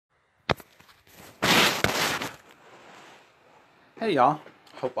Hey y'all,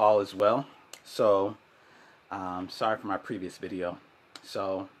 hope all is well. So, sorry for my previous video.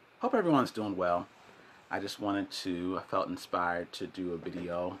 So, hope everyone's doing well. I felt inspired to do a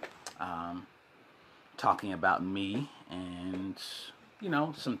video um, talking about me and,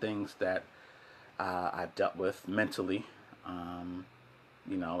 some things that I've dealt with mentally, in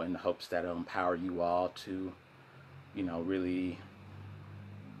the hopes that it'll empower you all to, really,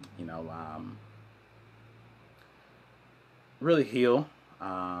 you know, um, really heal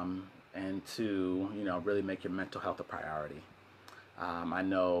and to really make your mental health a priority. I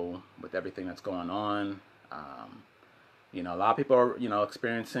know with everything that's going on, a lot of people are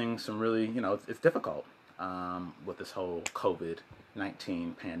experiencing some really it's difficult with this whole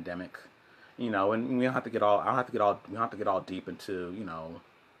COVID-19 pandemic. And we don't have to get all I don't have to get all we don't have to get all deep into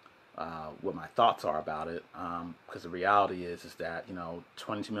what my thoughts are about it, because the reality is that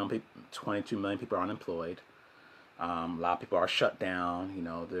 22 million people are unemployed. A lot of people are shut down.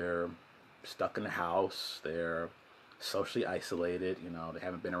 They're stuck in the house. They're socially isolated. They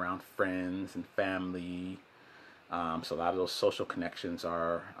haven't been around friends and family. So a lot of those social connections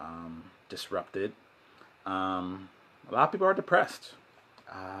are disrupted. A lot of people are depressed.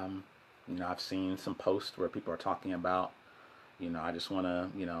 I've seen some posts where people are talking about, I just want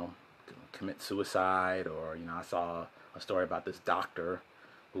to, commit suicide, or I saw a story about this doctor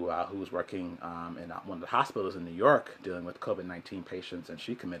who was working in one of the hospitals in New York dealing with COVID-19 patients, and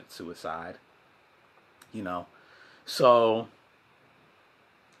she committed suicide. So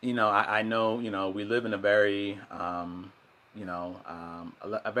I know we live in a very a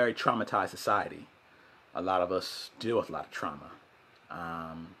very traumatized society. A lot of us deal with a lot of trauma.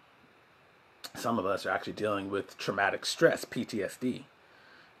 Some of us are actually dealing with traumatic stress, PTSD,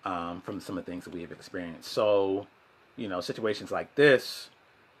 from some of the things that we have experienced. So, situations like this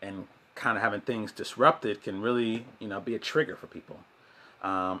and kind of having things disrupted can really, be a trigger for people.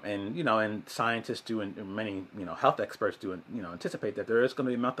 And scientists do, and many, health experts do, anticipate that there is going to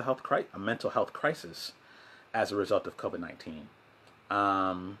be a mental health crisis as a result of COVID-19.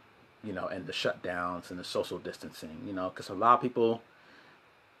 And the shutdowns and the social distancing, because a lot of people,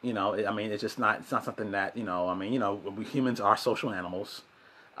 it's not something that, we humans are social animals,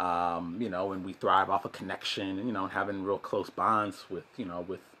 and we thrive off of connection, and having real close bonds with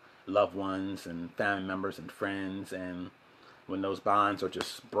loved ones and family members and friends. And when those bonds are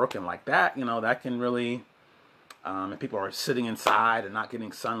just broken like that, that can really, and people are sitting inside and not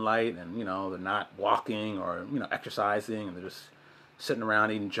getting sunlight, and, they're not walking or, exercising, and they're just sitting around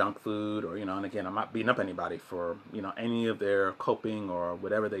eating junk food, or, and again, I'm not beating up anybody for, any of their coping or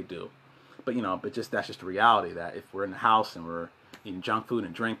whatever they do. But, that's just the reality, that if we're in the house and we're eating junk food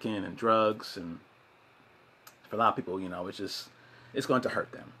and drinking and drugs, and for a lot of people, it's going to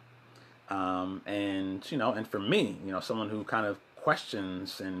hurt them. And for me, someone who kind of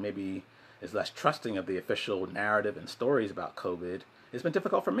questions and maybe is less trusting of the official narrative and stories about COVID, it's been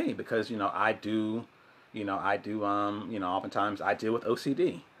difficult for me because, oftentimes I deal with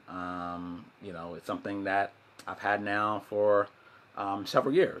OCD. It's something that I've had now for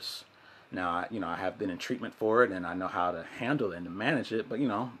several years. Now, I have been in treatment for it, and I know how to handle it and to manage it. But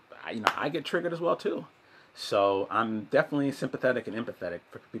I get triggered as well too. So I'm definitely sympathetic and empathetic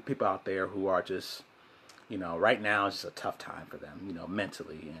for people out there who are just, right now it's just a tough time for them,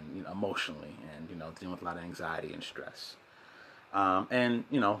 mentally and emotionally, and dealing with a lot of anxiety and stress. And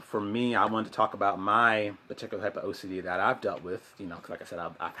for me, I wanted to talk about my particular type of OCD that I've dealt with. Cause like I said,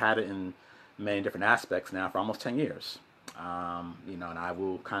 I've had it in many different aspects now for almost 10 years. And I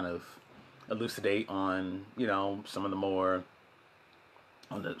will kind of elucidate on some of the more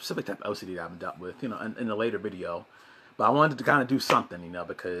on the specific type of OCD that I've dealt with, in a later video. But I wanted to kind of do something,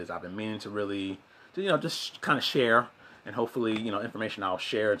 because I've been meaning to really, just kind of share, and hopefully, information I'll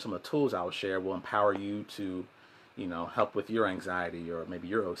share and some of the tools I'll share will empower you to, help with your anxiety, or maybe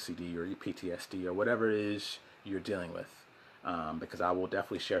your OCD or your PTSD or whatever it is you're dealing with, because I will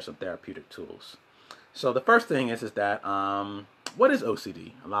definitely share some therapeutic tools. So the first thing is that what is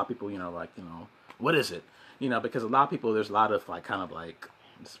OCD? A lot of people, what is it? Because a lot of people, there's a lot of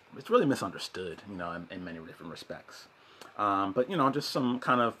it's really misunderstood, in many different respects. But just some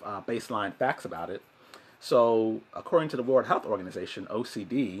kind of baseline facts about it. So according to the World Health Organization,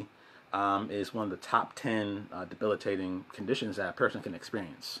 OCD is one of the top 10 debilitating conditions that a person can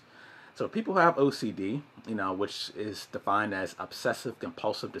experience. So people who have OCD, which is defined as obsessive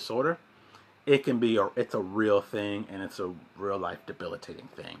compulsive disorder, it's a real thing, and it's a real life debilitating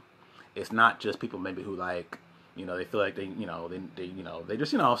thing. It's not just people maybe who they feel like they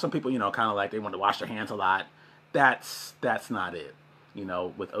just, some people, kind of like they want to wash their hands a lot. That's not it.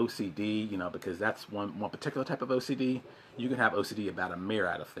 with OCD, because that's one particular type of OCD. You can have OCD about a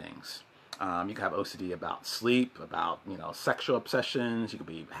myriad of things. You can have OCD about sleep, about sexual obsessions. You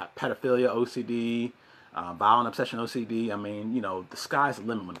could have pedophilia OCD, violent obsession OCD. I mean, the sky's the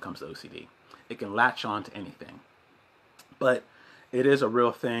limit when it comes to OCD. It can latch on to anything, but it is a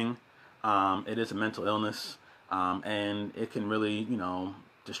real thing. It is a mental illness, and it can really,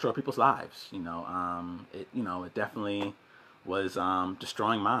 destroy people's lives. It definitely was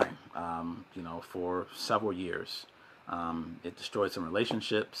destroying mine. For several years. It destroyed some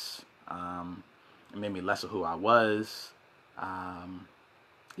relationships. It made me less of who I was.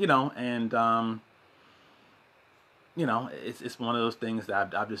 It's one of those things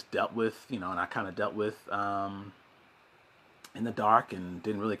that I've just dealt with, and I kind of dealt with in the dark and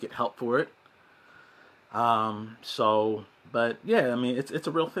didn't really get help for it. But yeah, I mean, it's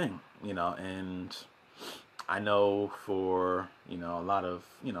a real thing, and I know for, a lot of,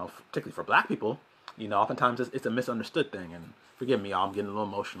 particularly for black people, oftentimes it's a misunderstood thing. And forgive me, y'all, I'm getting a little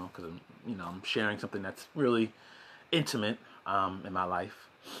emotional because I'm sharing something that's really intimate in my life.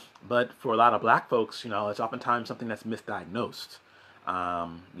 But for a lot of black folks, it's oftentimes something that's misdiagnosed.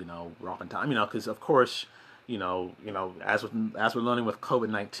 We're oftentimes, because of course, as we're learning with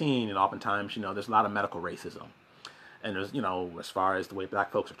COVID-19, and oftentimes, there's a lot of medical racism, and there's, as far as the way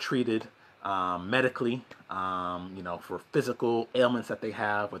black folks are treated medically, for physical ailments that they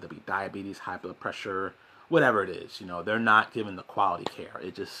have, whether it be diabetes, high blood pressure, whatever it is, they're not given the quality care.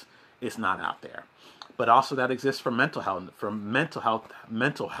 It's not out there. But also that exists for mental health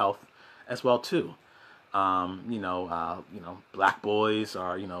as well too. Black boys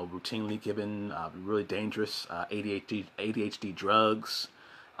are, routinely given really dangerous ADHD drugs.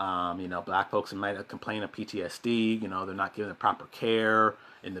 Black folks might complain of PTSD. They're not given the proper care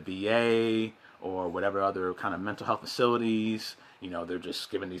in the VA or whatever other kind of mental health facilities. They're just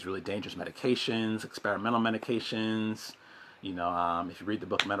given these really dangerous medications, experimental medications. If you read the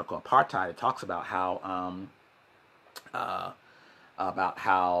book Medical Apartheid, it talks about how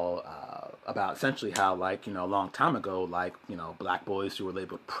essentially how, like, a long time ago, like, black boys who were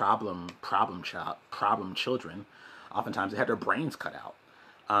labeled problem children, oftentimes they had their brains cut out.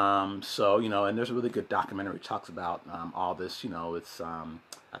 And there's a really good documentary that talks about all this. It's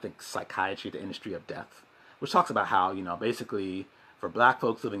I think Psychiatry, the Industry of Death, which talks about how, basically for black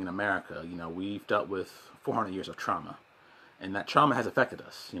folks living in America, we've dealt with 400 years of trauma. And that trauma has affected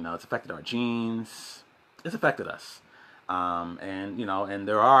us. It's affected our genes. It's affected us. And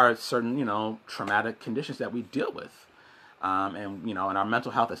there are certain, traumatic conditions that we deal with. And our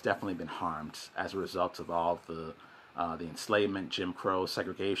mental health has definitely been harmed as a result of all the enslavement, Jim Crow,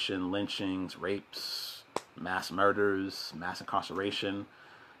 segregation, lynchings, rapes, mass murders, mass incarceration,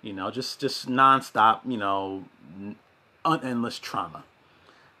 just nonstop, endless trauma.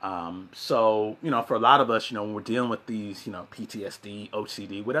 For a lot of us, when we're dealing with these, PTSD,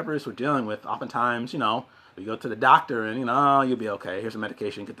 OCD, whatever it is we're dealing with, oftentimes, we go to the doctor and, oh, you'll be okay. Here's a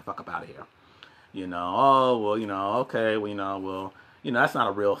medication. Get the fuck up out of here. Okay. That's not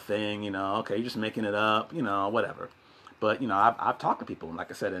a real thing. Okay, you're just making it up, whatever. But, I've talked to people, and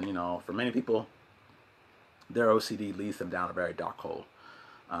like I said, and, for many people, their OCD leads them down a very dark hole.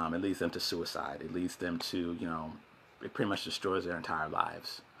 It leads them to suicide. It leads them to, it pretty much destroys their entire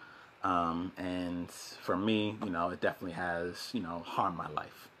lives. And for me, it definitely has, harmed my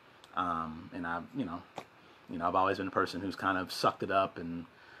life. And I've always been a person who's kind of sucked it up and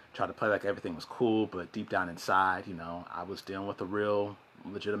tried to play like everything was cool, but deep down inside, I was dealing with a real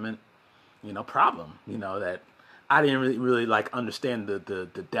legitimate, problem, that I didn't really like understand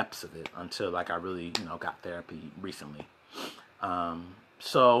the depths of it until like I really, got therapy recently.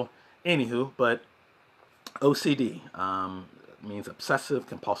 Anywho, but OCD, means obsessive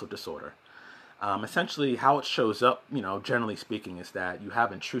compulsive disorder. Essentially how it shows up, generally speaking, is that you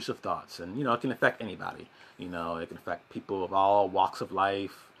have intrusive thoughts, and, it can affect anybody. It can affect people of all walks of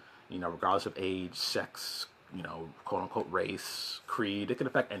life, regardless of age, sex, quote unquote race, creed. It can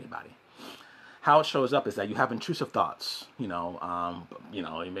affect anybody. How it shows up is that you have intrusive thoughts. You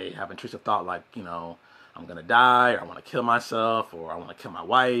may have intrusive thought like, I'm going to die, or I want to kill myself, or I want to kill my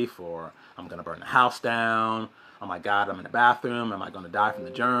wife, or I'm going to burn the house down. Oh my God, I'm in the bathroom. Am I going to die from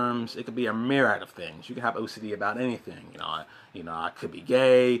the germs? It could be a myriad of things. You can have OCD about anything. I could be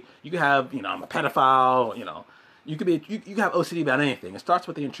gay. You could have, I'm a pedophile. You can have OCD about anything. It starts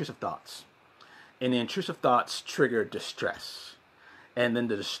with the intrusive thoughts, and the intrusive thoughts trigger distress, and then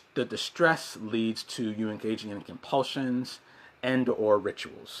the distress leads to you engaging in compulsions and/or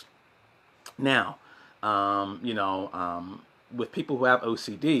rituals. Now, with people who have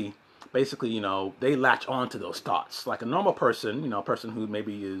OCD, basically, they latch on to those thoughts. Like a normal person, a person who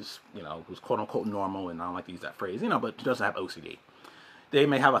maybe is, who's quote unquote normal, and I don't like to use that phrase, but doesn't have OCD. They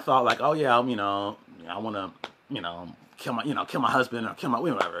may have a thought like, oh yeah, I want to, kill my husband or kill my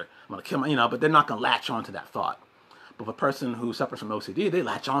whatever. I'm gonna kill my, but they're not gonna latch on to that thought. But a person who suffers from OCD, they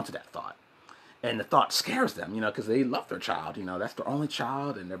latch on to that thought. And the thought scares them, because they love their child. That's their only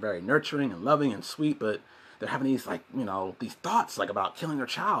child, and they're very nurturing and loving and sweet, but they're having these, like, these thoughts, like, about killing their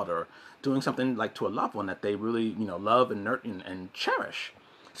child or doing something, like, to a loved one that they really, love and nurture and cherish.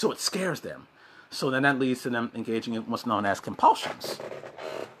 So it scares them. So then that leads to them engaging in what's known as compulsions.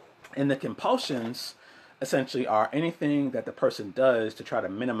 And the compulsions, essentially, are anything that the person does to try to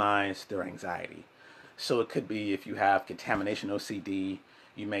minimize their anxiety. So it could be if you have contamination OCD,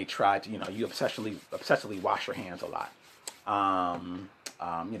 you may try to, you obsessively wash your hands a lot. You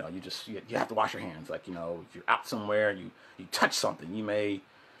have to wash your hands. Like, if you're out somewhere, you touch something,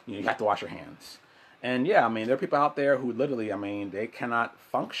 you have to wash your hands. And yeah, there are people out there who literally, they cannot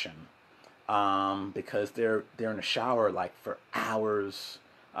function because they're in the shower like for hours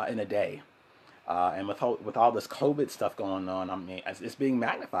in a day. And with all this COVID stuff going on, it's being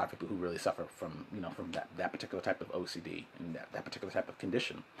magnified for people who really suffer from that particular type of OCD and that particular type of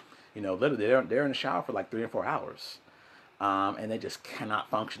condition. Literally they're in the shower for like 3 or 4 hours, and they just cannot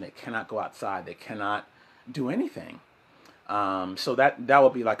function. They cannot go outside. They cannot do anything. So that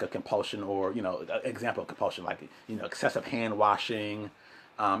would be like a compulsion, or example of compulsion, like excessive hand washing.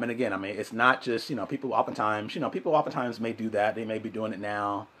 And again, it's not just people oftentimes may do that. They may be doing it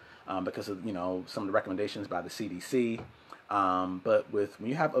now. Because of some of the recommendations by the CDC, but when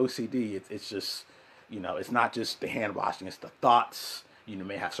you have OCD, it's just it's not just the hand washing; it's the thoughts. You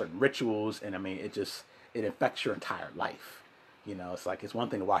may have certain rituals, and it affects your entire life. It's like it's one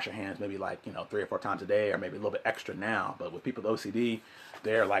thing to wash your hands maybe like 3 or 4 times a day, or maybe a little bit extra now. But with people with OCD,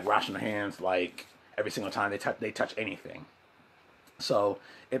 they're like washing their hands like every single time they touch anything. So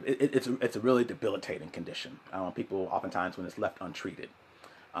it's a really debilitating condition. People oftentimes when it's left untreated.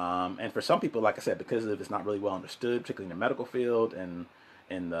 And for some people, like I said, because it's not really well understood, particularly in the medical field and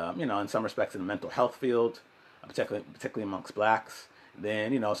in the, in some respects in the mental health field, particularly amongst blacks,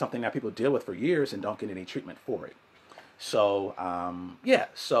 then, something that people deal with for years and don't get any treatment for it. So,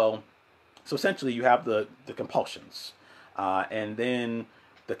 so essentially you have the compulsions, and then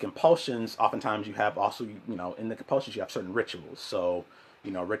the compulsions, oftentimes you have also, in the compulsions you have certain rituals. So,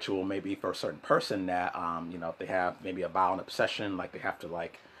 ritual may be for a certain person that, if they have maybe a violent obsession, like they have to,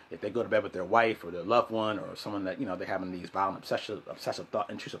 like, if they go to bed with their wife or their loved one or someone that, they're having these violent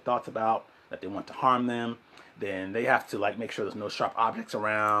intrusive thoughts about, that they want to harm them, then they have to, like, make sure there's no sharp objects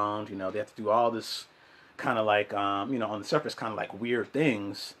around. They have to do all this kind of like, on the surface, kind of like weird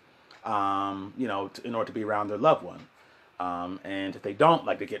things, in order to be around their loved one. And if they don't,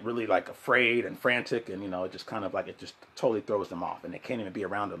 like, they get really like afraid and frantic, and it just kind of like, it just totally throws them off, and they can't even be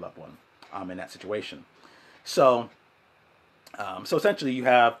around their loved one in that situation. So essentially you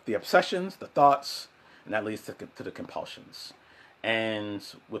have the obsessions, the thoughts, and that leads to the compulsions. And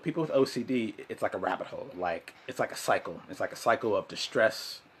with people with OCD, it's like a rabbit hole. Like, it's like a cycle. It's like a cycle of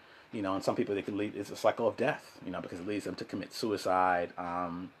distress, and some people, it's a cycle of death, because it leads them to commit suicide,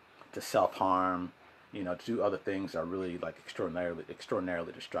 to self-harm, to do other things that are really like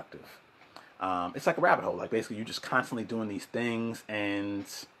extraordinarily destructive. It's like a rabbit hole. Like, basically you're just constantly doing these things, and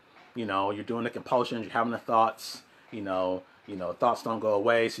you're doing the compulsions, you're having the thoughts, thoughts don't go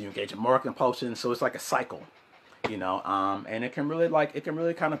away, so you engage in more compulsions. So it's like a cycle, and it can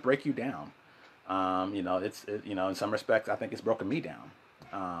really kind of break you down. In some respects, I think it's broken me down.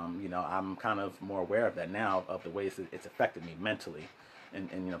 I'm kind of more aware of that now, of the ways that it's affected me mentally, and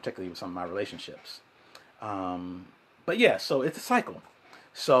particularly with some of my relationships. But yeah, so it's a cycle.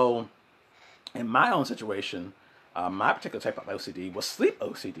 So in my own situation, my particular type of OCD was sleep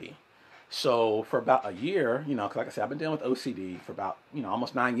OCD. So for about a year, 'cause like I said, I've been dealing with OCD for about,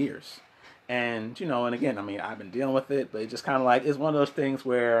 almost 9 years. And, and again, I've been dealing with it, but it's just kind of like, it's one of those things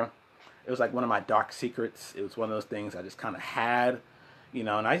where it was like one of my dark secrets. It was one of those things I just kind of had, and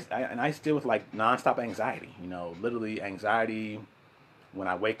I deal with like nonstop anxiety, literally anxiety when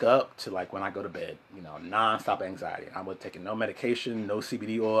I wake up to like when I go to bed, nonstop anxiety. I wasn't taking no medication, no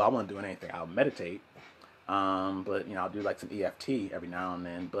CBD oil. I wasn't doing anything. I'll meditate. But, I'll do like some EFT every now and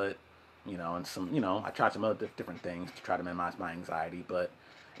then, but, and some, I tried some other different things to try to minimize my anxiety, but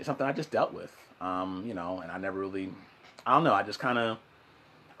it's something I just dealt with, and I never really, I don't know. I just kind of,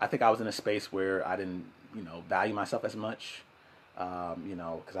 I think I was in a space where I didn't, value myself as much,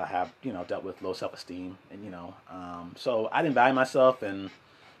 because I have, dealt with low self-esteem, and, so I didn't value myself, and,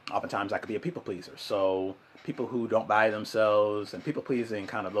 Oftentimes I could be a people pleaser. So people who don't value themselves, and people pleasing,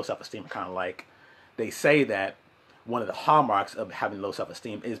 kind of low self-esteem, are kind of like, they say that one of the hallmarks of having low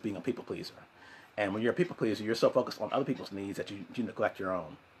self-esteem is being a people pleaser. And when you're a people pleaser, you're so focused on other people's needs that you neglect your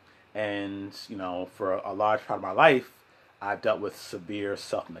own. And, for a large part of my life, I've dealt with severe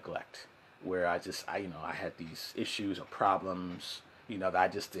self-neglect, where I had these issues or problems, that I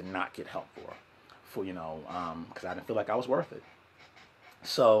just did not get help for, because I didn't feel like I was worth it.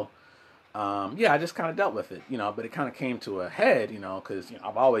 So, I just kind of dealt with it, but it kind of came to a head, because,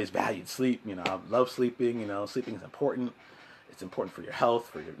 I've always valued sleep. I love sleeping. Sleeping is important. It's important for your health,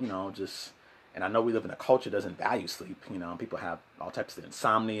 for your, and I know we live in a culture that doesn't value sleep. People have all types of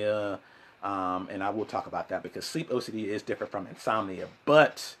insomnia, and I will talk about that, because sleep OCD is different from insomnia,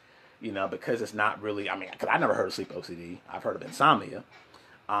 but, because it's not really, because I never heard of sleep OCD. I've heard of insomnia.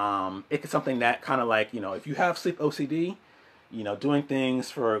 It's something that kind of like, if you have sleep OCD, doing things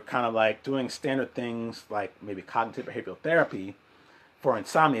for kind of like doing standard things like maybe cognitive behavioral therapy for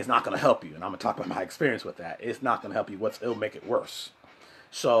insomnia is not going to help you. And I'm going to talk about my experience with that. It's not going to help you. It'll make it worse.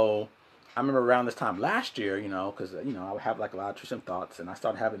 So I remember around this time last year, because, I would have like a lot of intrusive thoughts, and I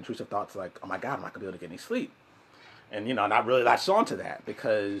started having intrusive thoughts like, oh my God, I'm not going to be able to get any sleep. And, and I really latched on to that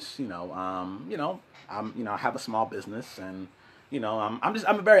because, I have a small business, and, I'm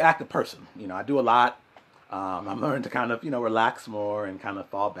a very active person. I do a lot. I'm learning to kind of, relax more and kind of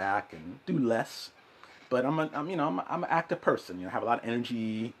fall back and do less. But I'm an active person. I have a lot of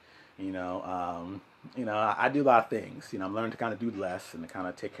energy. I do a lot of things. I'm learning to kind of do less and to kind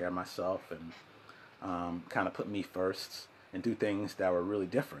of take care of myself and kind of put me first and do things that were really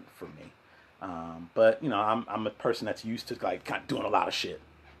different for me. But I'm a person that's used to like kind of doing a lot of shit.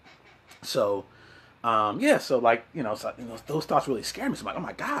 So, so like, those thoughts really scare me. So I'm like, oh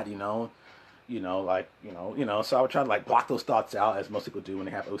my God, so I would try to like block those thoughts out, as most people do when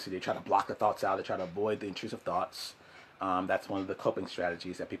they have OCD. They try to block the thoughts out. They try to avoid the intrusive thoughts. That's one of the coping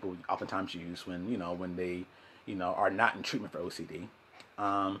strategies that people oftentimes use when they, are not in treatment for OCD.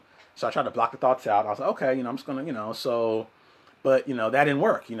 So I tried to block the thoughts out. I was like, okay, I'm just gonna, but that didn't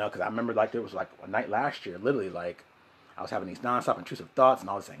work, because I remember like there was like a night last year, literally like I was having these nonstop intrusive thoughts and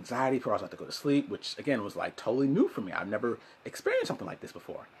all this anxiety before I was about to go to sleep, which again was like totally new for me. I've never experienced something like this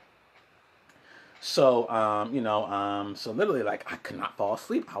before. So, so literally, like, I could not fall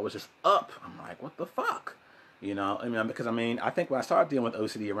asleep. I was just up. I'm like, what the fuck? Because I think when I started dealing with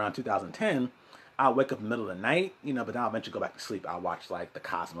OCD around 2010, I'll wake up in the middle of the night, but then I'll eventually go back to sleep. I'll watch, like, The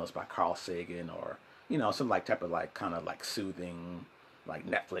Cosmos by Carl Sagan, or, some, like, type of, like, kind of, like, soothing, like,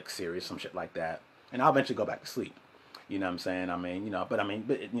 Netflix series, some shit like that. And I'll eventually go back to sleep. You know what I'm saying? But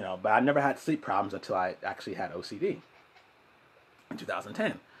I never had sleep problems until I actually had OCD in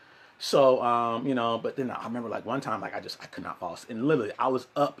 2010. So, but then I remember like one time, like I could not fall asleep. And literally I was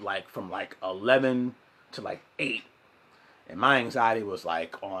up like from like 11 to like 8. And my anxiety was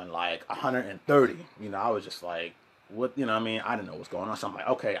like on like 130. I was just like, what, I didn't know what's going on. So I'm like,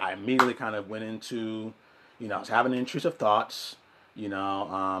 okay, I immediately kind of went into, I was having intrusive thoughts.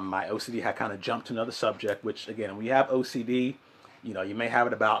 My OCD had kind of jumped to another subject, which again, when you have OCD, you may have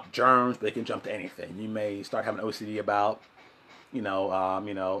it about germs, but it can jump to anything. You may start having OCD about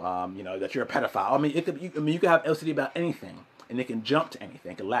that you're a pedophile. You could have LCD about anything, and it can jump to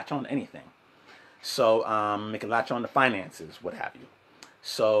anything, it can latch on to anything. So, it can latch on to finances, what have you.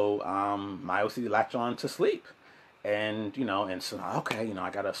 So, my OCD latched on to sleep, and so okay, I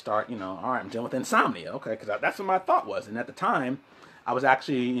gotta start, all right, I'm dealing with insomnia, okay, because that's what my thought was, and at the time, I was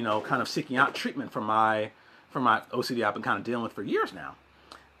actually, kind of seeking out treatment for my OCD I've been kind of dealing with for years now.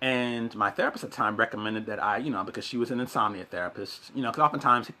 And my therapist at the time recommended that I, because she was an insomnia therapist, because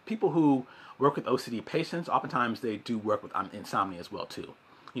oftentimes people who work with OCD patients, oftentimes they do work with insomnia as well too.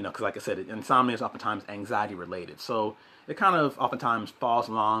 Because like I said, insomnia is oftentimes anxiety related. So it kind of oftentimes falls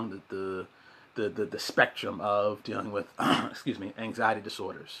along the spectrum of dealing with, anxiety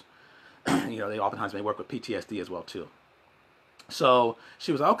disorders. They oftentimes may work with PTSD as well too. So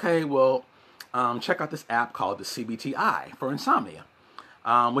she was like, okay, well, check out this app called the CBTI for insomnia.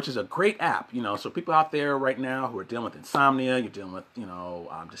 Which is a great app, so people out there right now who are dealing with insomnia, you're dealing with,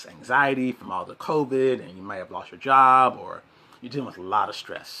 just anxiety from all the COVID, and you might have lost your job, or you're dealing with a lot of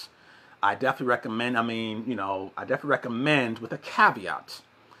stress. I definitely recommend, with a caveat,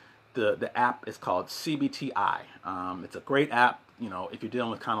 the app is called CBTI. It's a great app, if you're dealing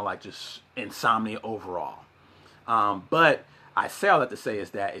with kind of like just insomnia overall. But I say all that to say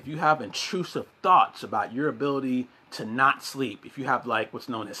is that if you have intrusive thoughts about your ability to not sleep, if you have like what's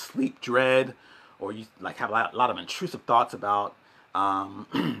known as sleep dread, or you like have a lot of intrusive thoughts about,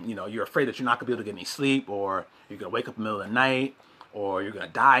 you're afraid that you're not gonna be able to get any sleep, or you're gonna wake up in the middle of the night, or you're going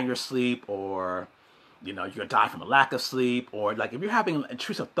to die in your sleep, or, you know, you're going to die from a lack of sleep, or like if you're having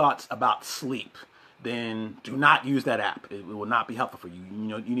intrusive thoughts about sleep, then do not use that app. It will not be helpful for you. You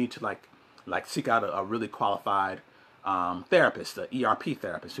know, you need to like seek out a really qualified therapist, the ERP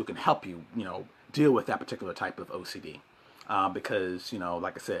therapist, who can help you, you know, deal with that particular type of OCD. Because, you know,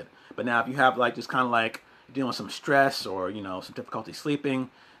 like I said, but now if you have like just kind of like dealing with some stress or, you know, some difficulty sleeping,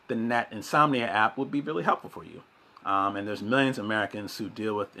 then that insomnia app would be really helpful for you. And there's millions of Americans who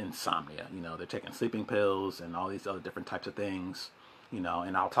deal with insomnia. You know, they're taking sleeping pills and all these other different types of things, you know,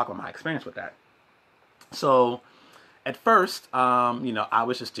 and I'll talk about my experience with that. So at first, you know, I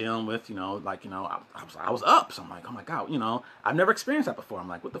was just dealing with, you know, like, you know, I was up. So I'm like, oh my God, you know, I've never experienced that before. I'm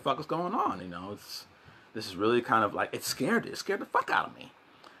like, what the fuck is going on? You know, this is really kind of like, it scared the fuck out of me.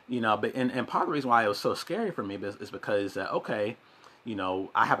 You know, but and part of the reason why it was so scary for me is because, okay, you know,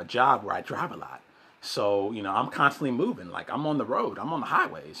 I have a job where I drive a lot. So, you know, I'm constantly moving. Like, I'm on the road. I'm on the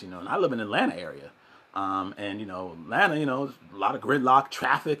highways, you know, and I live in the Atlanta area. And, you know, Atlanta, you know, a lot of gridlock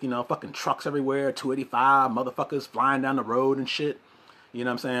traffic, you know, fucking trucks everywhere, 285, motherfuckers flying down the road and shit. You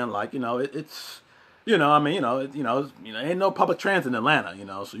know what I'm saying? Like, you know, it's, you know, I mean, ain't no public transit in Atlanta, you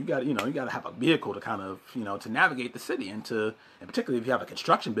know, so you got to have a vehicle to kind of, you know, to navigate the city and particularly if you have a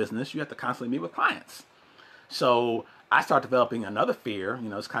construction business, you have to constantly meet with clients. So I start developing another fear, you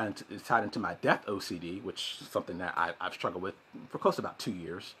know, it's tied into my death OCD, which is something that I've struggled with for close to about 2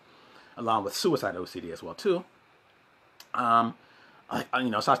 years, along with suicide OCD as well, too. You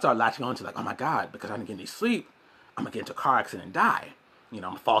know, so I started latching on to like, oh my God, because I didn't get any sleep, I'm going to get into a car accident and die. You know,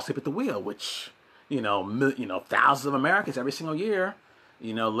 I'm going to fall asleep at the wheel, which, you know, thousands of Americans every single year,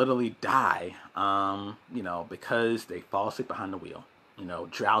 you know, literally die, you know, because they fall asleep behind the wheel. You know,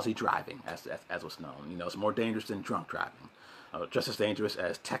 drowsy driving, as was known. You know, it's more dangerous than drunk driving, just as dangerous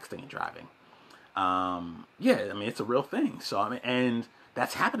as texting and driving. Yeah, I mean, it's a real thing. So I mean, and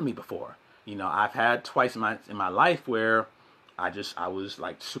that's happened to me before. You know, I've had twice in my life where I was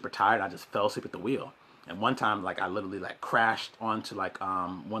like super tired. I just fell asleep at the wheel. And one time, like I literally like crashed onto like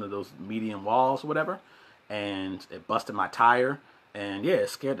one of those median walls or whatever, and it busted my tire. And yeah, it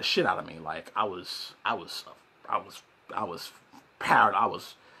scared the shit out of me. Like I was paranoid. I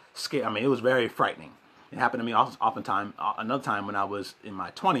was scared. I mean, it was very frightening. It happened to me oftentimes. Another time when I was in my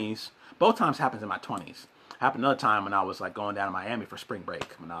 20s. Both times happens in my 20s. It happened another time when I was like going down to Miami for spring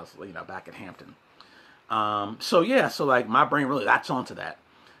break when I was, you know, back in Hampton. So yeah, so like my brain really latched onto that.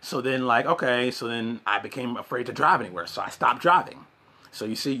 So then like, okay, so then I became afraid to drive anywhere. So I stopped driving. So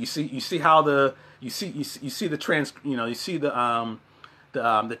you see how the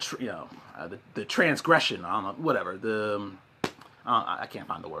transgression. I don't know, whatever I can't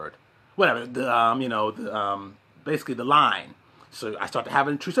find the word. Whatever basically the line. So I start to have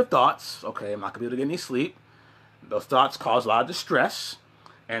intrusive thoughts. Okay, I'm not gonna be able to get any sleep. Those thoughts cause a lot of distress.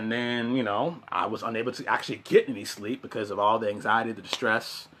 And then, you know, I was unable to actually get any sleep because of all the anxiety, the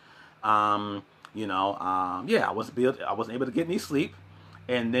distress. Yeah, I wasn't able to get any sleep.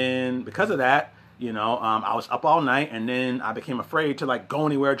 And then because of that, you know, I was up all night, and then I became afraid to like go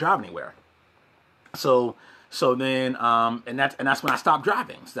anywhere, drive anywhere. So then, and that's when I stopped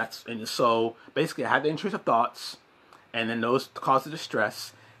driving. So basically I had the intrusive thoughts, and then those caused the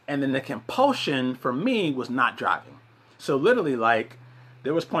distress. And then the compulsion for me was not driving. So literally, like,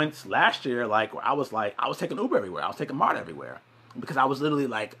 there was points last year, like, where I was taking Uber everywhere. I was taking MARTA everywhere because I was literally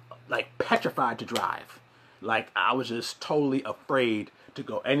like petrified to drive. Like, I was just totally afraid to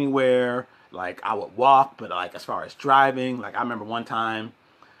go anywhere. Like, I would walk, but like, as far as driving, like, I remember one time,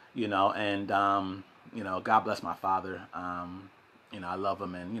 you know, and, you know, God bless my father. You know, I love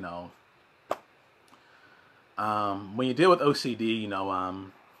him. And, you know, when you deal with OCD, you know,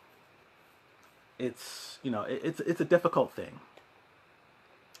 it's a difficult thing.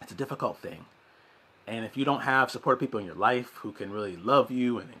 It's a difficult thing. And if you don't have supportive people in your life who can really love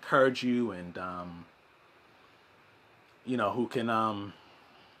you and encourage you and, you know, who can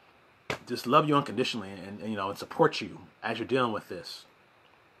just love you unconditionally and, you know, and support you as you're dealing with this,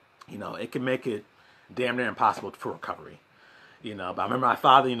 you know, it can make it damn near impossible for recovery. You know, but I remember my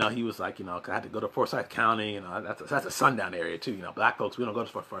father, you know, he was like, you know, 'cause I had to go to Forsyth County, you know, that's a sundown area too, you know, black folks, we don't go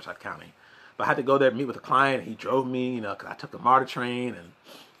to Forsyth County. But I had to go there and meet with a client, and he drove me, you know, 'cause I took the MARTA train, and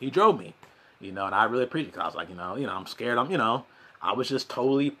he drove me, you know, and I really appreciate it, 'cause I was like, you know, I'm scared, I was just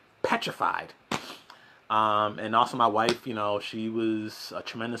totally petrified. And also my wife, you know, she was a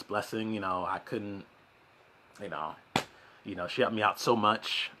tremendous blessing, you know, I couldn't, you know, she helped me out so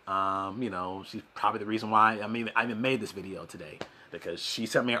much. You know, she's probably the reason why I even made this video today, because she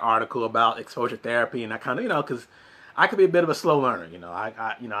sent me an article about exposure therapy, and I kind of, you know, because I could be a bit of a slow learner, you know.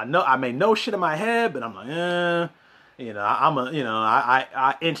 I know I may know shit in my head, but I'm like,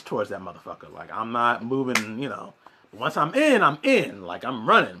 I inch towards that motherfucker. Like, I'm not moving, once I'm in, like, I'm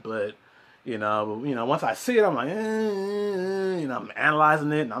running. But, once I see it, I'm like, I'm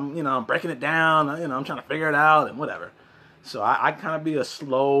analyzing it, and I'm breaking it down, I'm trying to figure it out and whatever. So I kind of be a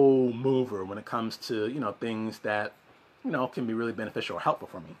slow mover when it comes to, things that, can be really beneficial or helpful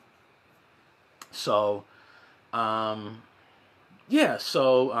for me. So, yeah,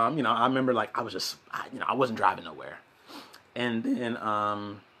 so, I remember, like, I wasn't driving nowhere. And then,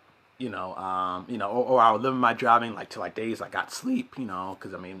 or I would limit my driving, like, to, like, days I got sleep,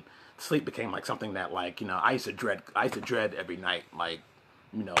 because, sleep became, like, something that, like, I used to dread every night, like,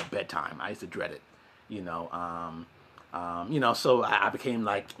 bedtime. I used to dread it, so I became,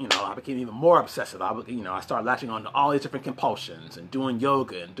 like, I became even more obsessive. I started latching on to all these different compulsions and doing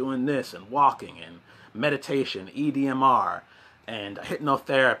yoga and doing this and walking and meditation, EDMR, and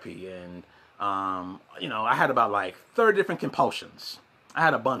hypnotherapy, and I had about like 30 different compulsions. I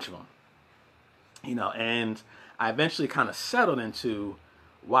had a bunch of them, and I eventually kind of settled into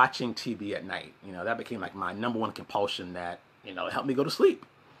watching TV at night. That became like my number one compulsion that, helped me go to sleep.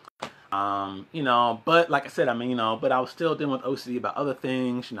 But like I said, but I was still dealing with OCD about other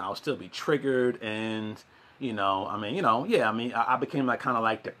things. I would still be triggered, and, I became like kind of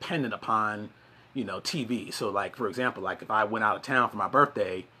like dependent upon, TV. So, like, for example, like if I went out of town for my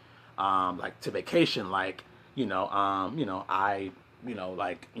birthday, like to vacation, like, there had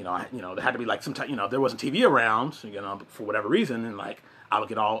to be like some time, there wasn't TV around, for whatever reason, and like I would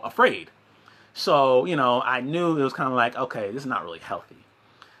get all afraid. So, I knew it was kind of like, okay, this is not really healthy.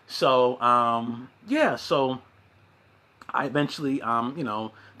 So, so I eventually,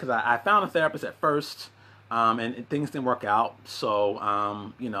 because I found a therapist at first, and things didn't work out. So,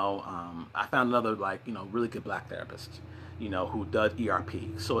 I found another, like, really good black therapist, who does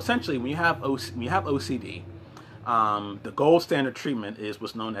ERP. So essentially, when you have OCD, the gold standard treatment is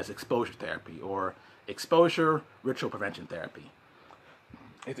what's known as exposure therapy, or exposure ritual prevention therapy.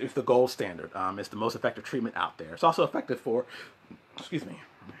 It's the gold standard. It's the most effective treatment out there. It's also effective for, excuse me,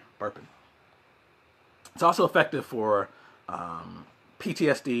 burping. It's also effective for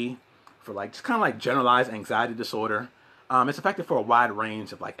PTSD, for like just kind of like generalized anxiety disorder. It's effective for a wide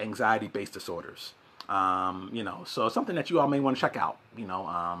range of like anxiety-based disorders. So it's something that you all may want to check out.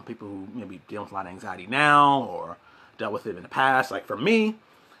 People who maybe dealing with a lot of anxiety now or dealt with it in the past. Like for me,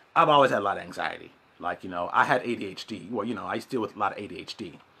 I've always had a lot of anxiety. Like, I had ADHD. Well, I used to deal with a lot of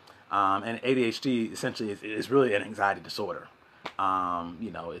ADHD. And ADHD essentially is really an anxiety disorder.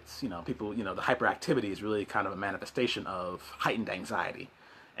 It's, people, the hyperactivity is really kind of a manifestation of heightened anxiety.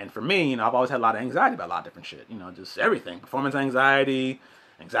 And for me, I've always had a lot of anxiety about a lot of different shit, just everything. Performance anxiety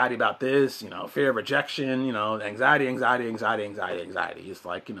about this, fear of rejection, anxiety. It's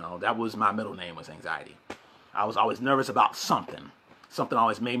like, that was my middle name, was anxiety. I was always nervous about something. Something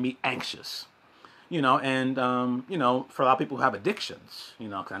always made me anxious. And, for a lot of people who have addictions,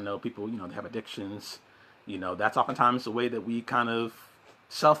 because I know people, they have addictions, that's oftentimes the way that we kind of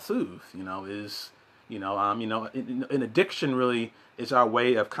self-soothe, is, an addiction really is our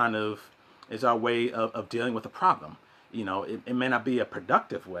way of of dealing with a problem. It may not be a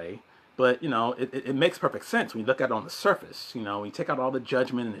productive way, but, it makes perfect sense when you look at it on the surface. When you take out all the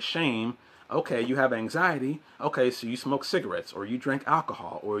judgment and the shame, okay, you have anxiety, okay, so you smoke cigarettes, or you drink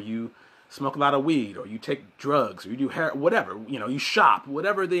alcohol, or you smoke a lot of weed, or you take drugs, or you do hair, whatever, you shop,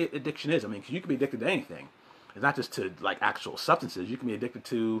 whatever the addiction is. Because you can be addicted to anything. It's not just to like actual substances. You can be addicted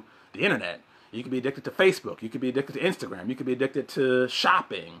to the internet. You can be addicted to Facebook. You can be addicted to Instagram. You can be addicted to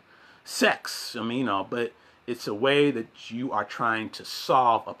shopping, sex. But it's a way that you are trying to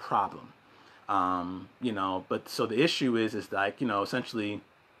solve a problem. But so the issue is like, essentially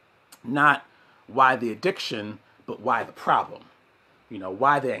not why the addiction, but why the problem.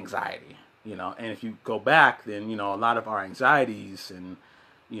 Why the anxiety. And if you go back, then, a lot of our anxieties and,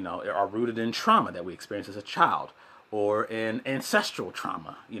 are rooted in trauma that we experienced as a child, or in ancestral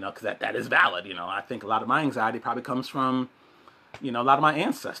trauma, because that is valid. I think a lot of my anxiety probably comes from, a lot of my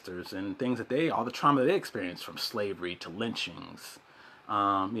ancestors and things that all the trauma that they experienced, from slavery to lynchings.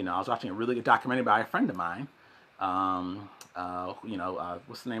 I was watching a really good documentary by a friend of mine. What's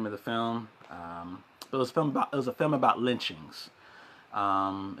the name of the film? It was a film about lynchings.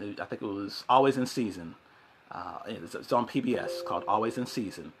 I think it was Always in Season. It's on PBS, called Always in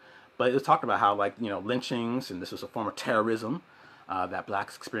Season. But it was talking about how, like, lynchings, and this was a form of terrorism that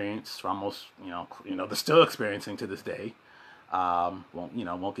blacks experienced for almost, they're still experiencing to this day.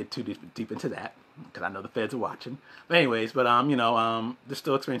 Won't get too deep into that, because I know the feds are watching. But anyways, they're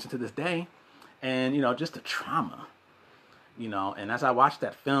still experiencing to this day. And, just the trauma, And as I watched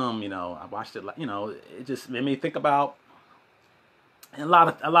that film, I watched it, it just made me think about, and a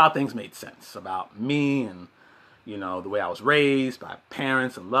lot of things made sense about me and, the way I was raised by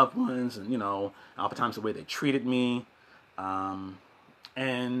parents and loved ones, and, oftentimes the way they treated me, and,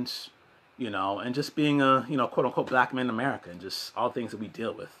 and just being a, quote unquote black man in America, and just all the things that we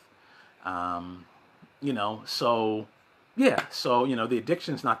deal with. So yeah, so the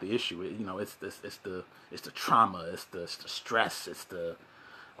addiction's not the issue. It's the trauma, it's the stress, it's the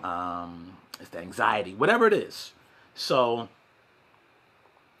anxiety, whatever it is.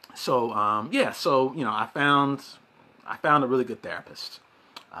 I found a really good therapist,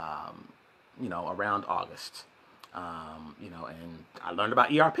 around August, and I learned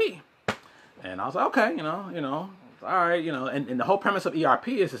about ERP, and I was like, okay, all right, and the whole premise of ERP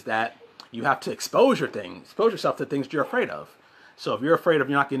is that you have to expose yourself to things you're afraid of. So if you're afraid of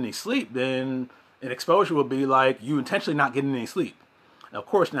not getting any sleep, then an exposure will be like you intentionally not getting any sleep. Now, of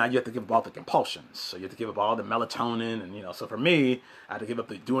course, now you have to give up all the compulsions. So you have to give up all the melatonin, and so for me, I had to give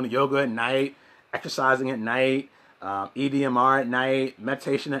up doing the yoga at night, exercising at night, EDMR at night,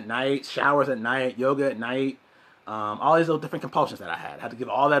 meditation at night, showers at night, yoga at night, all these little different compulsions that I had to give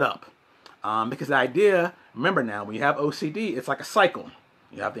all that up. Because the idea, remember now, when you have OCD, it's like a cycle.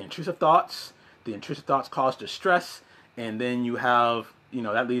 You have the intrusive thoughts cause distress, and then you have,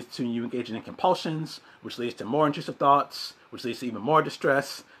 that leads to you engaging in compulsions, which leads to more intrusive thoughts, which leads to even more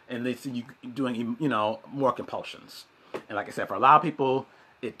distress, and leads to you doing, more compulsions. And like I said, for a lot of people,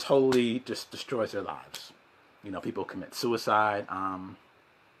 it totally just destroys their lives. People commit suicide.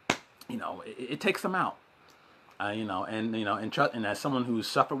 It takes them out. And as someone who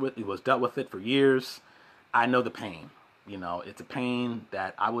was dealt with it for years, I know the pain. It's a pain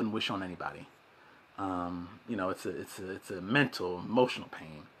that I wouldn't wish on anybody. It's a mental, emotional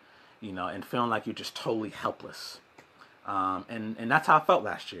pain, and feeling like you're just totally helpless. And that's how I felt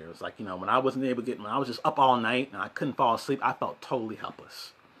last year. It was like, when I wasn't able to when I was just up all night and I couldn't fall asleep, I felt totally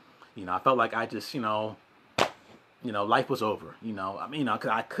helpless. I felt like I just, life was over,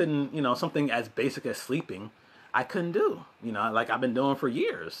 cause I couldn't, something as basic as sleeping, I couldn't do, like I've been doing for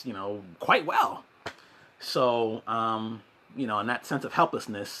years, quite well. So, and that sense of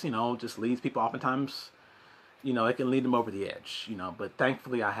helplessness, just leads people oftentimes, it can lead them over the edge, but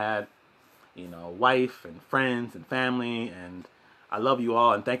thankfully I had, wife and friends and family, and I love you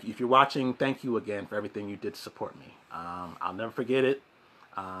all. And thank you. If you're watching, thank you again for everything you did to support me. I'll never forget it.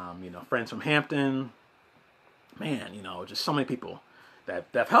 Friends from Hampton, man, just so many people that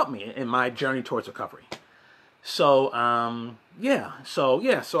have helped me in my journey towards recovery. So I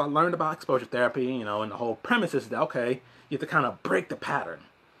learned about exposure therapy, and the whole premise is that, okay, you have to kind of break the pattern.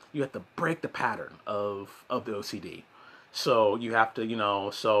 You have to break the pattern of the OCD. So you have to,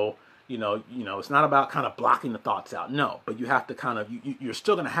 it's not about kind of blocking the thoughts out. No, but you have to kind of, you're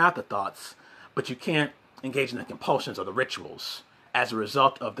still going to have the thoughts, but you can't engage in the compulsions or the rituals as a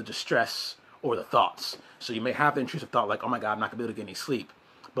result of the distress or the thoughts. So you may have the intrusive thought like, oh my God, I'm not going to be able to get any sleep.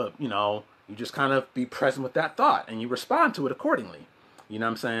 But, you just kind of be present with that thought and you respond to it accordingly. You know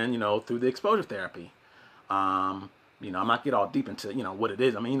what I'm saying? Through the exposure therapy. I'm not get all deep into, what it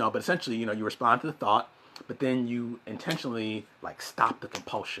is. But essentially, you respond to the thought, but then you intentionally like stop the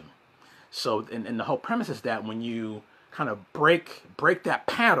compulsion. So, and the whole premise is that when you kind of break that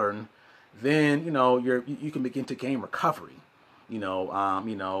pattern, then, you can begin to gain recovery. You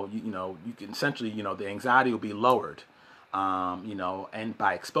can essentially, the anxiety will be lowered. And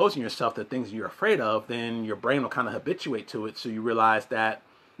by exposing yourself to things you're afraid of, then your brain will kind of habituate to it. So you realize that,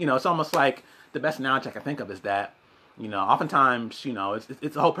 it's almost like the best analogy I can think of is that, oftentimes,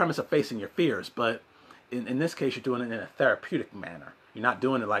 it's the whole premise of facing your fears, but in this case, you're doing it in a therapeutic manner. You're not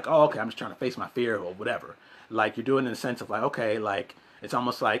doing it like, oh, okay, I'm just trying to face my fear or whatever. Like you're doing it in the sense of like, okay, like it's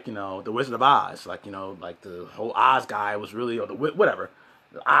almost like, the Wizard of Oz, like, like the whole Oz guy was really, or the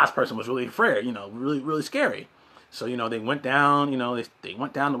Oz person was really afraid, really, really scary. So, they went down, they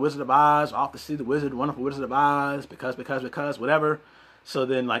went down the Wizard of Oz, off to see the wonderful Wizard of Oz, because, whatever. So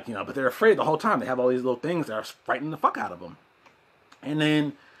then, like, but they're afraid the whole time. They have all these little things that are frightening the fuck out of them. And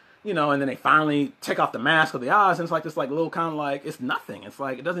then, and then they finally take off the mask of the Oz, and it's like this, like, little kind of like, it's nothing. It's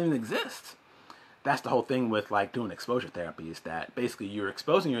like, it doesn't even exist. That's the whole thing with, like, doing exposure therapy is that basically you're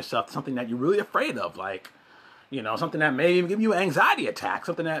exposing yourself to something that you're really afraid of, like, something that may even give you an anxiety attack,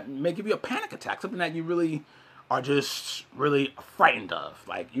 something that may give you a panic attack, something that you really are just really frightened of.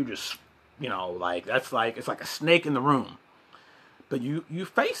 Like, you just, like, that's like, it's like a snake in the room. But you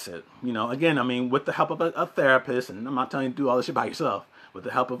face it, again, with the help of a therapist, and I'm not telling you to do all this shit by yourself, with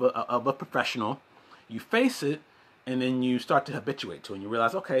the help of a professional, you face it, and then you start to habituate to it, and you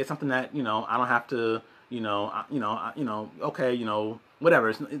realize, okay, it's something that, I don't have to, okay, whatever.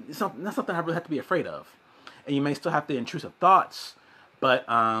 It's not something I really have to be afraid of. And you may still have the intrusive thoughts, but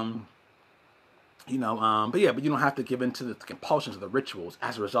but you don't have to give in to the compulsions or the rituals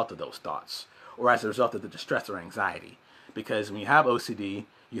as a result of those thoughts or as a result of the distress or anxiety. Because when you have OCD,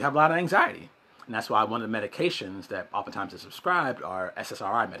 you have a lot of anxiety. And that's why one of the medications that oftentimes is prescribed are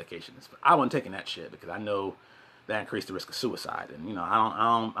SSRI medications. But I wasn't taking that shit because I know that increased the risk of suicide. And,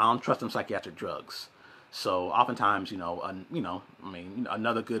 I don't trust them psychiatric drugs. So oftentimes,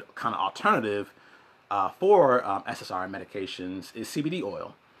 another good kind of alternative for SSRI medications is CBD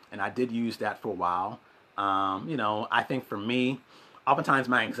oil. And I did use that for a while. I think for me, oftentimes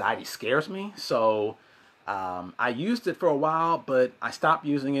my anxiety scares me. So I used it for a while, but I stopped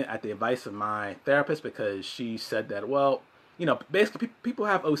using it at the advice of my therapist because she said that, well, basically people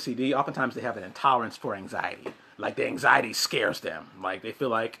have OCD. Oftentimes they have an intolerance for anxiety. Like the anxiety scares them. Like they feel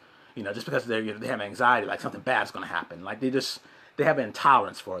like, just because they have anxiety, like something bad's going to happen. Like they have an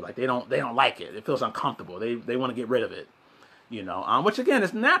intolerance for it. Like they don't like it. It feels uncomfortable. They want to get rid of it. Which again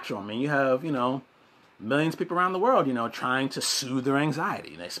is natural. I mean, you have, millions of people around the world, trying to soothe their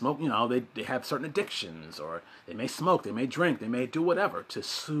anxiety. They smoke, they have certain addictions, or they may smoke, they may drink, they may do whatever to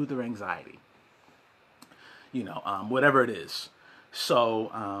soothe their anxiety. Whatever it is.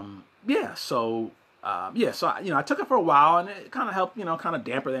 So, I took it for a while, and it kind of helped, kind of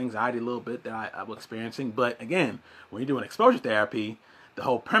damper the anxiety a little bit that I was experiencing. But again, when you're doing exposure therapy, the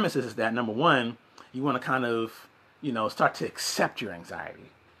whole premise is that, number one, you want to kind of, start to accept your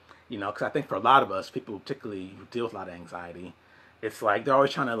anxiety. Because I think for a lot of us, people particularly who deal with a lot of anxiety, it's like they're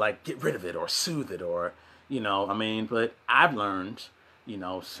always trying to like get rid of it or soothe it or, but I've learned,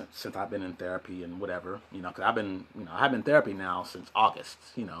 since I've been in therapy and whatever, because I've been in therapy now since August,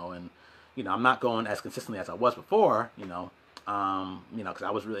 and, I'm not going as consistently as I was before, because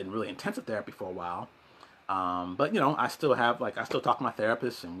I was really in really intensive therapy for a while. But, I still talk to my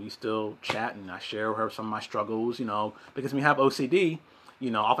therapist and we still chat and I share with her some of my struggles, because when you have OCD,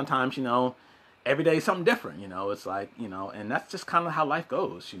 oftentimes, every day is something different, it's like, and that's just kind of how life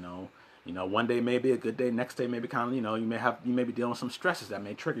goes, one day may be a good day, next day may be kind of, you may be dealing with some stresses that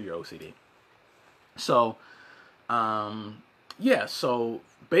may trigger your OCD. So, so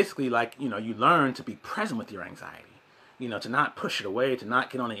basically like, you learn to be present with your anxiety, to not push it away, to not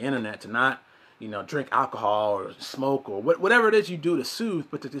get on the internet, to not, drink alcohol or smoke or whatever it is you do to soothe,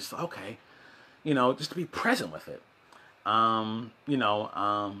 but to just, okay, just to be present with it. And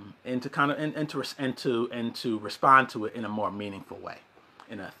to kind of and to respond to it in a more meaningful way,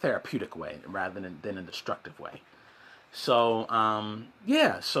 in a therapeutic way rather than a destructive way. So and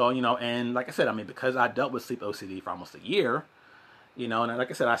like I said, I mean, because I dealt with sleep OCD for almost a year, and like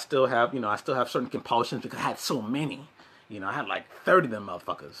I said, I still have certain compulsions because I had so many, I had like 30 of them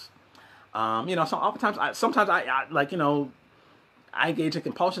motherfuckers. So oftentimes I engage in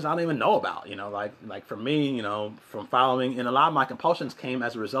compulsions I don't even know about, like for me, from following, and a lot of my compulsions came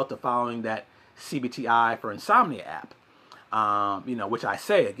as a result of following that CBTI for insomnia app, which I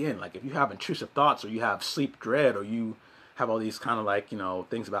say again, like if you have intrusive thoughts or you have sleep dread or you have all these kind of like,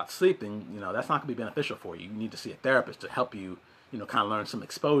 things about sleep, then, that's not gonna be beneficial for you. You need to see a therapist to help you, kind of learn some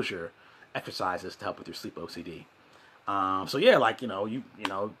exposure exercises to help with your sleep OCD.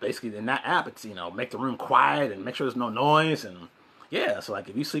 Basically in that app, it's, make the room quiet and make sure there's no noise. And so like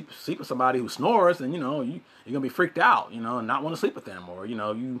if you sleep with somebody who snores, then, you're going to be freaked out, and not want to sleep with them. Or, if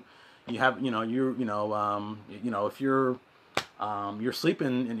you're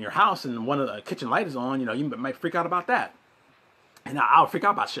sleeping in your house and one of the kitchen light is on, you might freak out about that. And I'll freak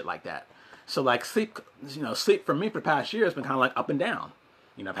out about shit like that. So like sleep for me for the past year has been kind of like up and down.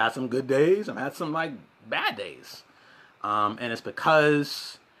 I've had some good days. I've had some like bad days. And it's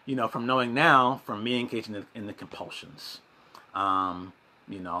because, from knowing now, from me engaging in the compulsions, and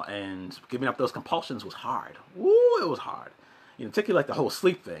giving up those compulsions was hard. Ooh, it was hard. Particularly like the whole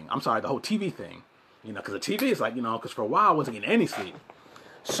sleep thing. I'm sorry, the whole TV thing. Because the TV is like, because for a while I wasn't getting any sleep.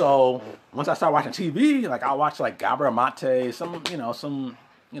 So once I started watching TV, like I'll watch like Gabriel Mate, some kind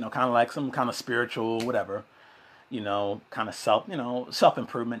of like some kind of spiritual, whatever, kind of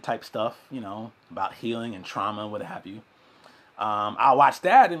self-improvement type stuff, about healing and trauma, what have you. I watched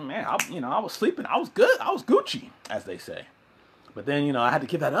that and man, I was sleeping. I was good. I was Gucci, as they say. But then, I had to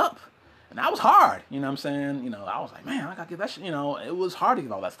give that up. And that was hard. You know what I'm saying? I was like, man, I got to give that shit, it was hard to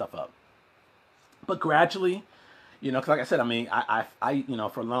give all that stuff up. But gradually, because like I said, I mean, I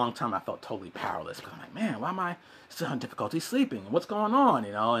for a long time I felt totally powerless. Because I'm like, man, why am I still having difficulty sleeping? What's going on?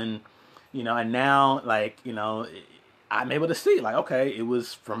 And now, like, I'm able to see, like, okay, it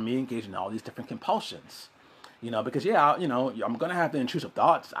was from me engaging in all these different compulsions. Because, I'm going to have the intrusive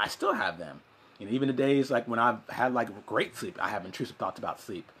thoughts. I still have them. Even the days like when I've had like great sleep, I have intrusive thoughts about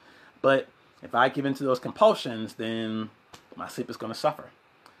sleep. But if I give into those compulsions, then my sleep is going to suffer.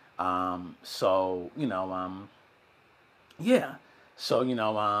 So, yeah. So,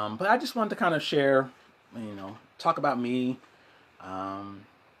 but I just wanted to kind of share, talk about me,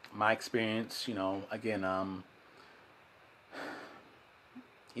 my experience, again,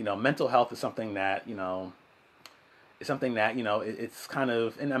 mental health is something that, it's something that, it's kind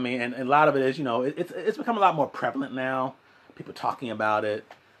of, and I mean, and a lot of it is, it's become a lot more prevalent now. People talking about it,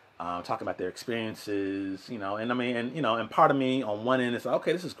 talking about their experiences, and I mean, and part of me on one end is like,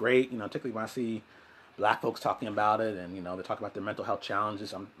 okay, this is great, particularly when I see Black folks talking about it, and they talk about their mental health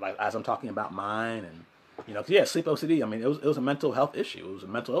challenges. I'm like, as I'm talking about mine, and sleep OCD. I mean, it was a mental health issue. It was a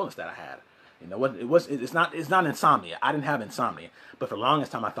mental illness that I had. It's not insomnia. I didn't have insomnia, but for the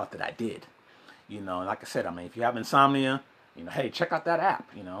longest time I thought that I did. And like I said, I mean, if you have insomnia, hey, check out that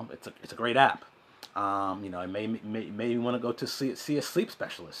app. It's a great app. It may want to go to see a sleep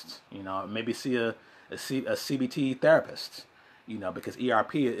specialist. Maybe see a CBT therapist. Because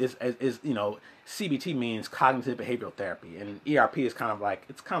ERP is CBT means cognitive behavioral therapy, and ERP is kind of like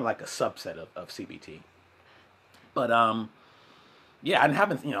a subset of CBT. But yeah, I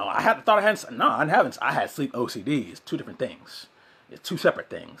had sleep OCD. It's two different things. It's two separate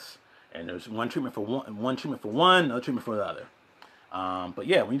things, and there's one treatment for one, another treatment for the other. But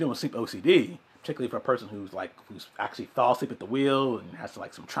yeah, when you're doing sleep OCD, particularly for a person who's actually falls asleep at the wheel and has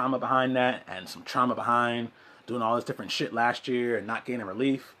some trauma behind that, and some trauma behind doing all this different shit last year and not getting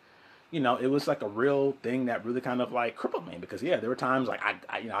relief, it was like a real thing that really kind of like crippled me, because there were times like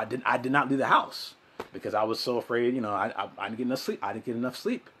I did not leave the house because I was so afraid, I didn't get enough sleep. I didn't get enough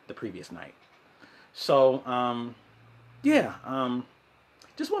sleep the previous night. So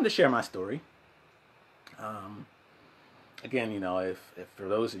just wanted to share my story. Again, if for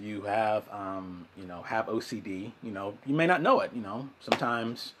those of you who have have OCD, you may not know it,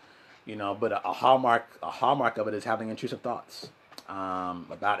 sometimes, but a hallmark of it is having intrusive thoughts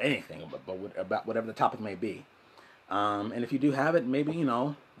about anything, but about whatever the topic may be. And if you do have it, maybe,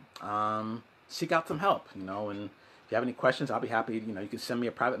 seek out some help, and if you have any questions, I'll be happy, you can send me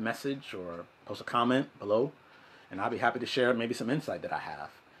a private message or post a comment below, and I'll be happy to share maybe some insight that I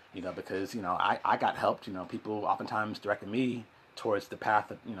have, because, I got helped, people oftentimes directed me towards the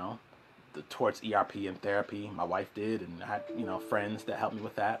path of, towards ERP and therapy. My wife did, and I had, friends that helped me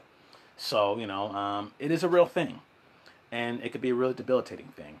with that. So, it is a real thing, and it could be a really debilitating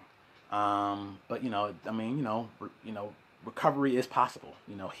thing. But, I mean, recovery is possible,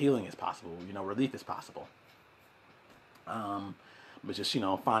 healing is possible, relief is possible. But just,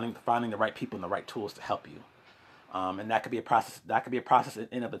 finding the right people and the right tools to help you. And that could be a process. That could be a process in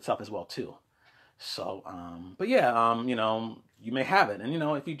and of itself as well too. So, but yeah, you may have it, and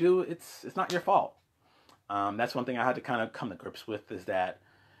if you do, it's not your fault. That's one thing I had to kind of come to grips with, is that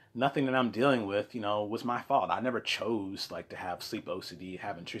nothing that I'm dealing with, was my fault. I never chose to have sleep OCD,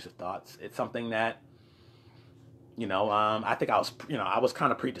 have intrusive thoughts. It's something that, I think I was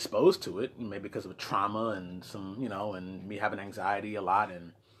kind of predisposed to it, maybe because of trauma and some, and me having anxiety a lot,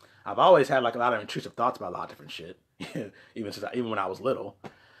 and I've always had a lot of intrusive thoughts about a lot of different shit, even when I was little.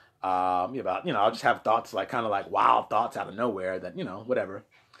 I'll just have thoughts kind of wild thoughts out of nowhere that, whatever.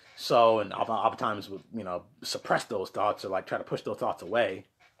 So, and oftentimes would, suppress those thoughts or try to push those thoughts away.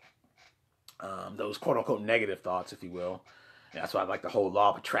 Those quote unquote negative thoughts, if you will. And that's why I like the whole law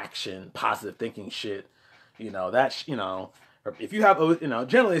of attraction, positive thinking shit. If you have,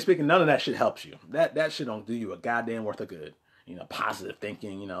 generally speaking, none of that shit helps you. That shit don't do you a goddamn worth of good. Positive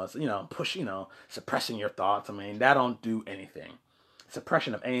thinking, it's, push, suppressing your thoughts. I mean, that don't do anything.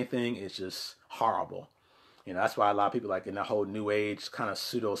 Suppression of anything is just horrible. That's why a lot of people in the whole new age kind of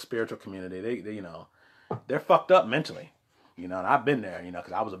pseudo spiritual community, they they're fucked up mentally. And I've been there,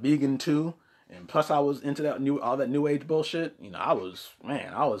 because I was a vegan too. And plus I was into all that new age bullshit. I was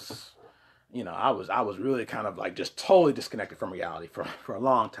really kind of just totally disconnected from reality for a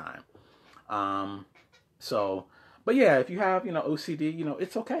long time. But yeah, if you have, OCD,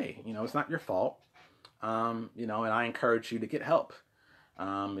 it's okay. It's not your fault. And I encourage you to get help.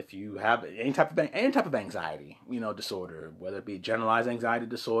 If you have any type of anxiety, disorder, whether it be generalized anxiety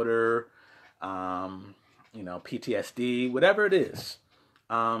disorder, PTSD, whatever it is,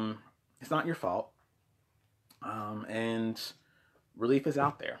 it's not your fault. And relief is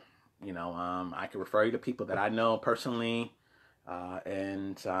out there. I can refer you to people that I know personally,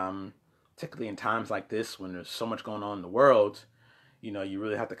 and particularly in times like this when there's so much going on in the world, you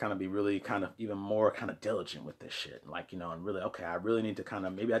really have to kind of be really kind of even more kind of diligent with this shit. And really, okay, I really need to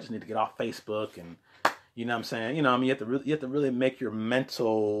maybe I just need to get off Facebook and, You know what I'm saying? You know, I mean, you have to really make your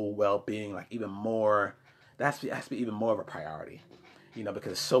mental well-being like even more. That has to be even more of a priority. You know,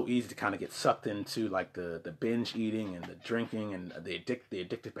 because it's so easy to kind of get sucked into like the binge eating and the drinking and the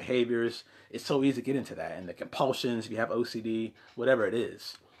addictive behaviors. It's so easy to get into that, and the compulsions. If you have OCD, whatever it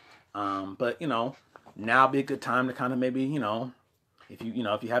is. But you know, now be a good time to kind of maybe, you know, if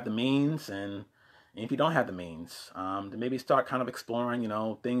you have the means, and if you don't have the means, to maybe start kind of exploring, you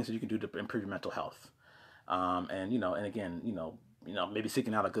know, things that you can do to improve your mental health. And you know, and again, maybe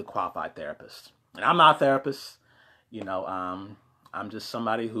seeking out a good qualified therapist. And I'm not a therapist. You know, I'm just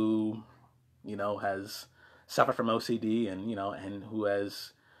somebody who, you know, has suffered from OCD, and you know, and who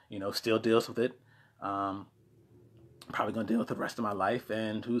has, you know, still deals with it. Probably going to deal with it the rest of my life,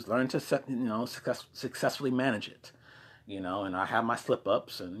 and who's learned to successfully manage it. You know, and I have my slip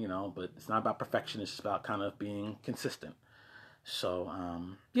ups, and you know, but it's not about perfection. It's just about kind of being consistent. So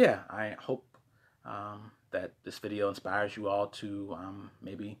yeah, I hope that this video inspires you all to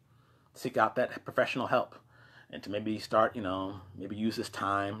maybe seek out that professional help, and to maybe start, you know, maybe use this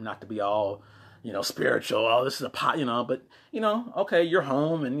time not to be all, you know, spiritual. Oh, this is a pot, you know, but you know, okay, you're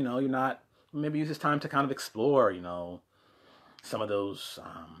home, and you know, you're not. Maybe use this time to kind of explore, you know, some of those,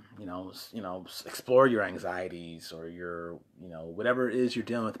 explore your anxieties, or your, you know, whatever it is you're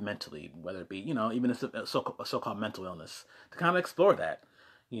dealing with mentally, whether it be, you know, even a so-called mental illness, to kind of explore that,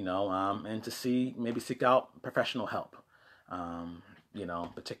 you know, and to maybe seek out professional help, you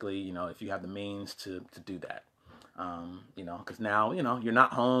know, particularly, you know, if you have the means to do that, you know, because now, you know, you're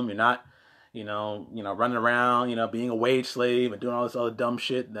not home, you're not, running around, you know, being a wage slave and doing all this other dumb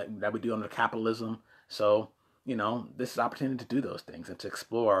shit that we do under capitalism. So, you know, this is an opportunity to do those things and to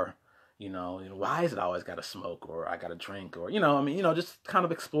explore, why is it always got to smoke, or I got to drink, or, just kind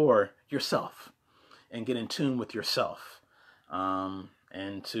of explore yourself and get in tune with yourself. And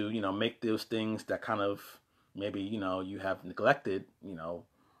to, make those things that kind of maybe, you have neglected,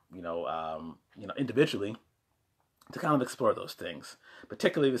 individually, to kind of explore those things,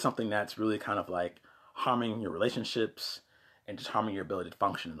 particularly with something that's really kind of like harming your relationships and just harming your ability to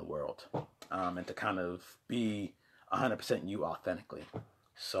function in the world, and to kind of be 100% you authentically.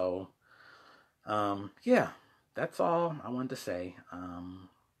 So, yeah, that's all I wanted to say. I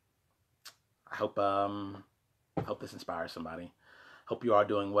hope this inspires somebody. Hope you are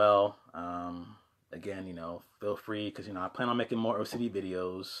doing well. Again, feel free, because, I plan on making more OCD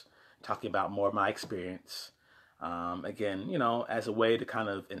videos, talking about more of my experience. Again, as a way to kind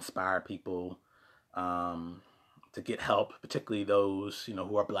of inspire people to get help, particularly those,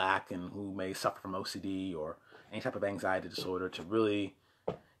 who are Black and who may suffer from OCD or any type of anxiety disorder, to really,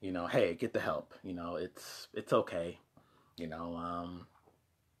 hey, get the help. It's okay. A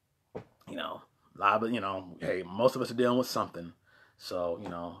lot of, hey, most of us are dealing with something. So,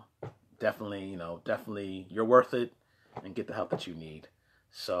 definitely you're worth it, and get the help that you need.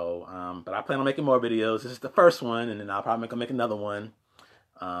 So, but I plan on making more videos. This is the first one, and then I'll probably make another one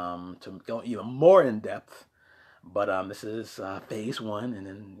to go even more in depth. But this is phase 1, and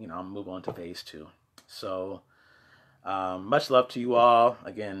then, I'll move on to phase 2. So, much love to you all.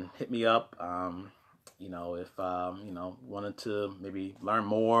 Again, hit me up, if, wanted to maybe learn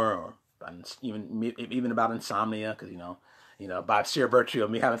more, or even about insomnia, because, by sheer virtue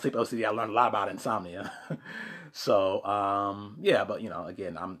of me having sleep OCD, I learned a lot about insomnia. So, yeah, but,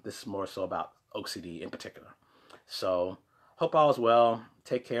 again, this is more so about OCD in particular. So, hope all is well.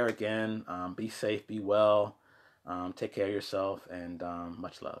 Take care again. Be safe, be well. Take care of yourself, and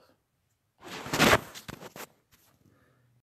much love.